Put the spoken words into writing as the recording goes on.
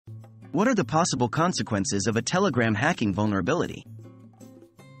What are the possible consequences of a Telegram hacking vulnerability?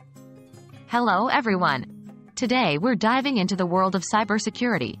 Hello everyone. Today we're diving into the world of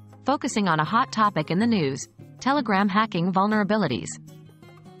cybersecurity, focusing on a hot topic in the news, Telegram hacking vulnerabilities.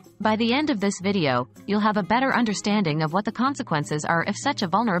 By the end of this video, you'll have a better understanding of what the consequences are if such a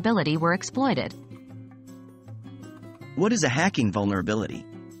vulnerability were exploited. What is a hacking vulnerability?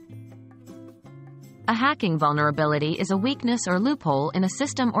 A hacking vulnerability is a weakness or loophole in a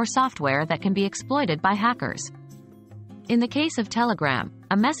system or software that can be exploited by hackers. In the case of Telegram,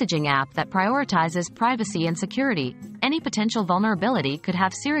 a messaging app that prioritizes privacy and security, any potential vulnerability could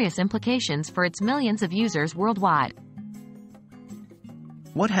have serious implications for its millions of users worldwide.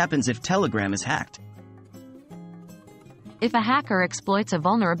 What happens if Telegram is hacked? If a hacker exploits a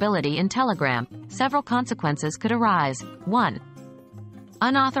vulnerability in Telegram, several consequences could arise. 1.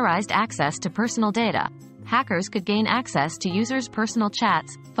 Unauthorized access to personal data. Hackers could gain access to users' personal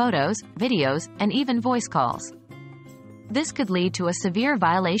chats, photos, videos, and even voice calls. This could lead to a severe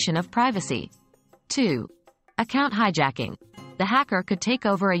violation of privacy. 2. Account hijacking. The hacker could take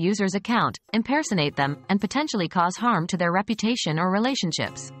over a user's account, impersonate them, and potentially cause harm to their reputation or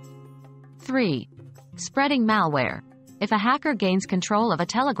relationships. 3. Spreading malware. If a hacker gains control of a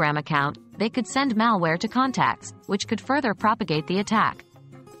Telegram account, they could send malware to contacts, which could further propagate the attack.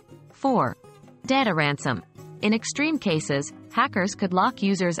 4. Data ransom. In extreme cases, hackers could lock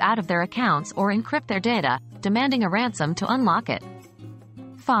users out of their accounts or encrypt their data, demanding a ransom to unlock it.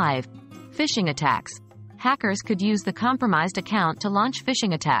 5. Phishing attacks. Hackers could use the compromised account to launch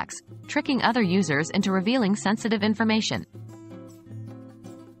phishing attacks, tricking other users into revealing sensitive information.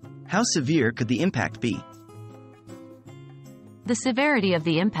 How severe could the impact be? The severity of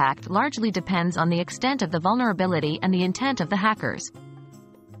the impact largely depends on the extent of the vulnerability and the intent of the hackers.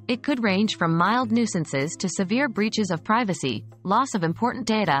 It could range from mild nuisances to severe breaches of privacy, loss of important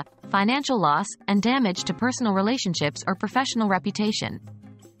data, financial loss, and damage to personal relationships or professional reputation.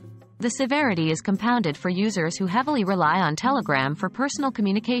 The severity is compounded for users who heavily rely on Telegram for personal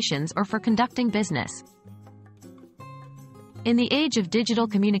communications or for conducting business. In the age of digital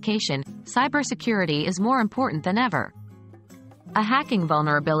communication, cybersecurity is more important than ever. A hacking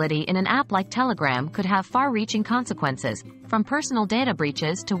vulnerability in an app like Telegram could have far-reaching consequences, from personal data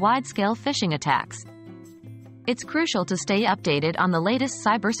breaches to wide-scale phishing attacks. It's crucial to stay updated on the latest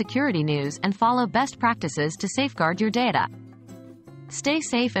cybersecurity news and follow best practices to safeguard your data. Stay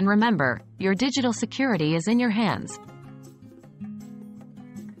safe and remember, your digital security is in your hands.